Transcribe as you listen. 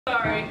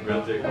Sorry. I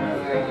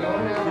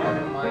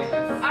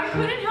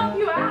couldn't help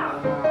you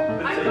out.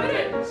 I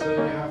couldn't. So you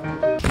have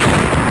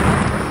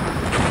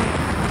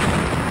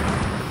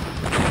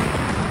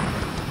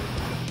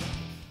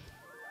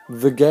to...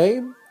 The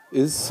game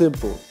is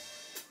simple.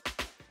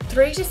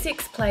 3 to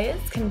 6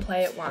 players can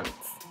play at once.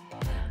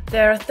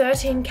 There are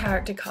 13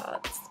 character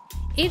cards.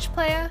 Each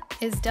player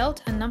is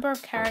dealt a number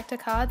of character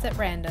cards at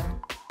random.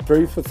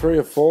 3 for 3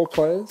 or 4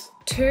 players.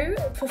 2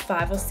 for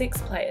 5 or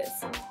 6 players.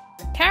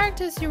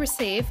 Characters you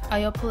receive are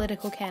your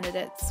political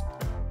candidates.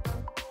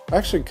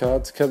 Action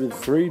cards come in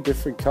 3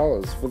 different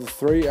colours for the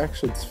 3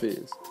 action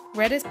spheres.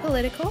 Red is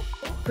political,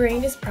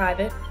 Green is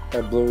private.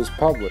 And blue is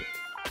public.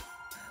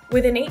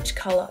 Within each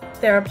colour,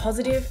 there are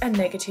positive and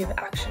negative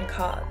action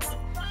cards.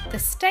 the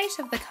state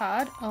of the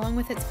card along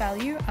with its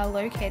value are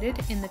located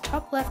in the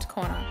top left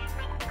corner.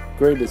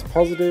 Green is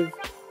positive,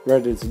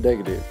 red is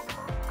negative.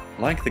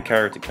 Like the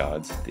character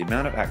cards, the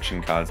amount of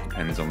action cards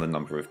depends on the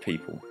number of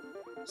people.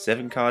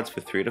 7 cards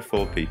for 3 to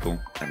 4 people,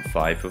 and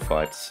 5 for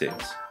 5 to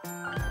 6.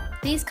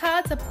 These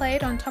cards are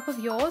played on top of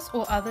yours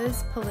or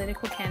others'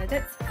 political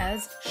candidates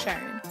as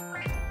shown.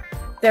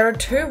 There are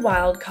 2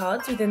 wild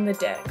cards within the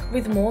deck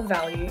with more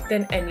value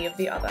than any of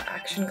the other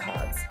action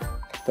cards.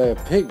 They are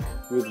pink,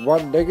 with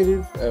 1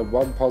 negative and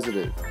 1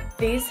 positive.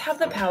 These have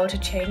the power to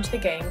change the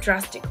game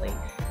drastically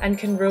and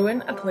can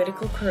ruin a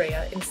political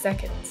career in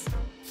seconds.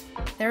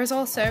 There is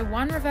also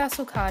 1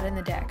 reversal card in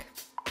the deck.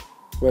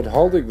 When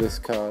holding this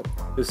card,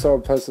 if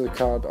someone places a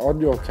card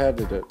on your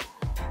candidate,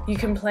 You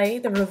can play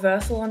the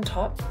reversal on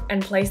top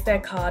and place their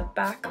card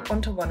back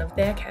onto one of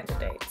their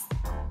candidates.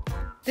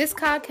 This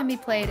card can be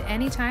played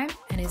anytime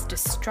and is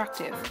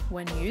destructive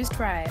when used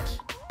right.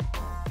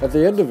 at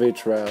the end of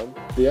each round,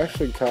 the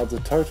action cards are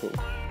totaled.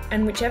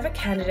 And whichever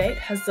candidate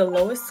has the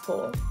lowest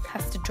score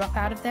Has to drop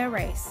out of their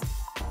race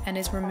and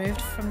is removed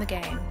from the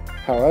game.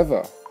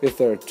 However, if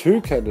there are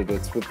 2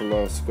 candidates with the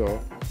lowest score,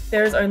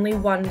 there is only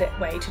one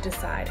way to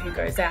decide who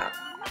goes out.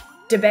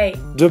 Debate.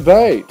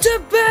 debate!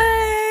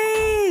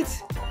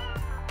 Debate!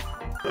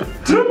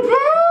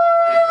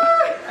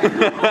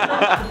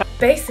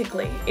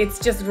 Basically, it's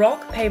just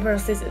rock, paper or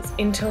scissors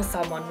until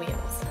someone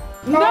wins.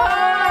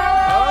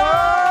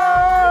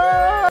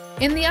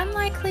 In the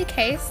unlikely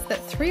case that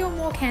 3 or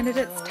more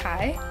candidates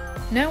tie,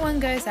 no one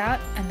goes out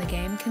and the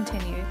game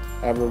continues.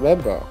 And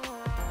remember,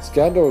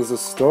 Scandal is a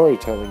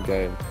storytelling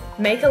game.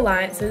 Make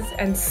alliances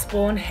and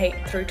spawn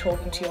hate through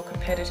talking to your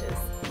competitors.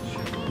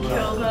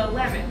 Kill the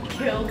lemon,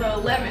 kill the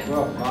lemon.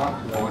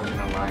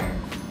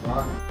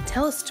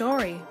 Tell a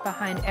story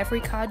behind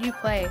every card you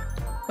play,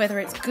 whether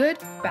it's good,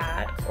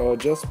 Bad. Or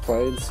just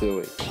plain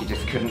silly. She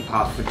just couldn't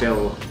pass the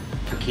bill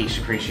for quiche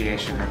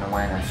appreciation and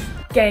awareness.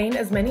 Gain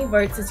as many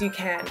votes as you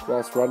can.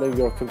 Whilst running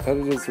your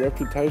competitors'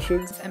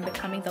 reputations and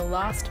becoming the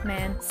last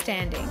man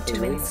standing to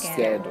to win win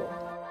Scandal. Scandal.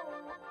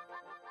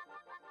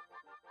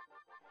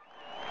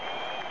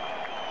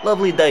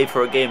 Lovely day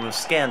for a game of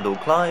Scandal,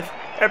 Clive.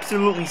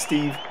 Absolutely,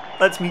 Steve.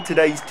 Let's meet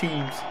today's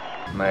teams.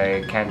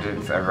 My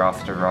candidates are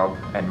Rasta Rob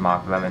and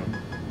Mark Lemon.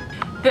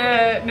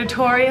 The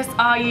notorious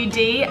RUD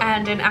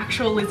and an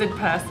actual lizard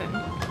person.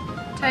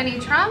 Tony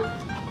Trump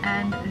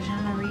and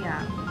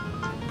Janaria.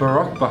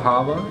 Barack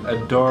Bahama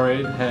and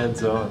Doreen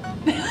Hands On.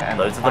 And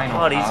Those are the final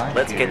parties. card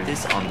Let's get is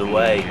this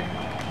underway.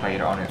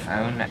 Played on its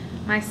own.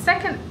 My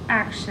second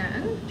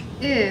action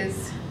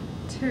is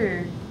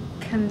to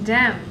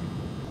condemn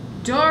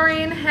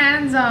Doreen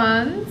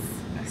Hands-On's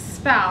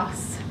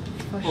spouse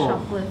for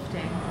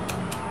shoplifting.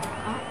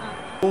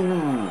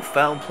 Ooh,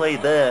 foul play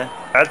there.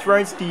 That's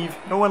right, Steve.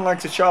 No one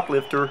likes a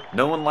shoplifter.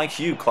 No one likes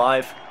you,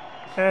 Clive.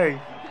 Hey.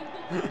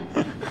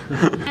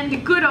 And the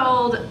good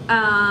old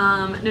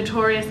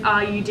notorious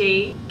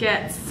RUD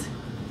gets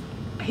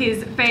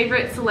his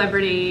favourite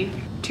celebrity,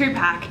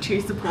 Tupac,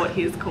 to support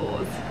his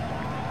cause.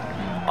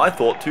 I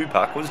thought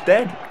Tupac was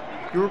dead.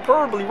 You were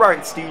probably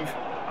right, Steve.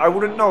 I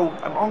wouldn't know.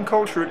 I'm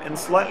uncultured and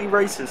slightly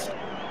racist.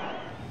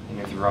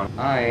 Is wrong.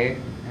 I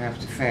have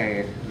to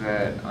say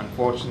that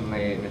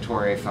unfortunately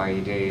Notorious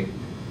IED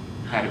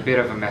had a bit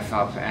of a mess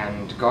up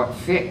and got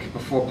sick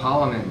before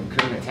Parliament,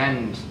 couldn't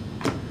attend.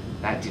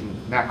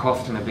 That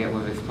cost him a bit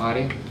with his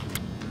party.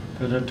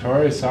 The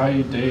notorious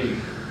IED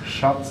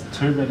shuts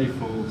too many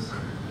fools.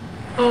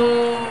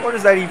 What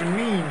does that even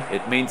mean?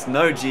 It means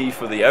no G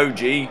for the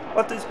OG.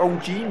 What does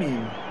OG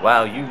mean?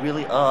 Wow, you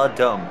really are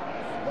dumb.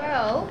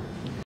 Well,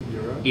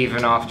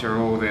 Even after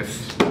all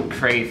this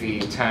crazy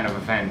turn of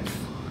events,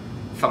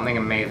 something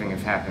amazing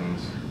has happened.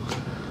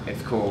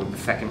 It's called the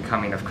Second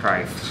Coming of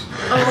Christ.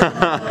 Turns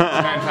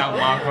out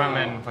Mark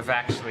Lemon was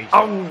actually...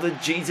 Oh, the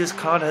Jesus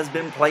card has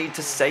been played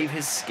to save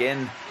his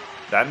skin.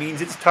 That means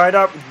it's tied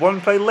up with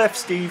 1 play left,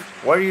 Steve.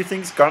 What do you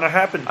think's gonna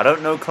happen? I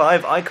don't know,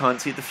 Clive. I can't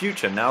see the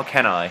future. Now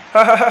can I?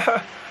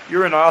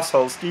 You're an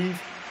asshole,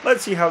 Steve.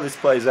 Let's see how this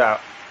plays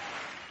out.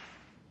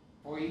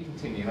 Before you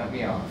continue, let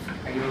me ask,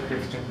 are you a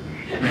Christian?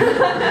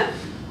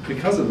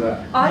 Because of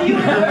that. Are you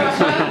an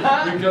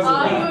OG? Because of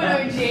Are you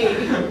that.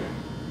 an OG?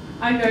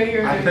 I know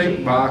you're an I OG. think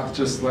Mark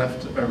just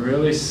left a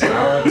really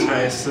sour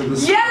taste in the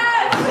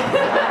Yes!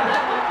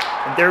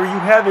 And there you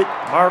have it.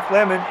 Mark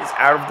Lemon is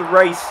out of the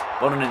race.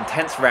 What an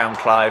intense round,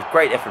 Clive.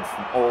 Great effort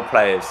from all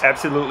players.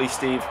 Absolutely,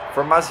 Steve.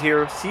 From us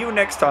here, see you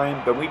next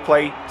time when we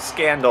play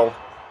Scandal.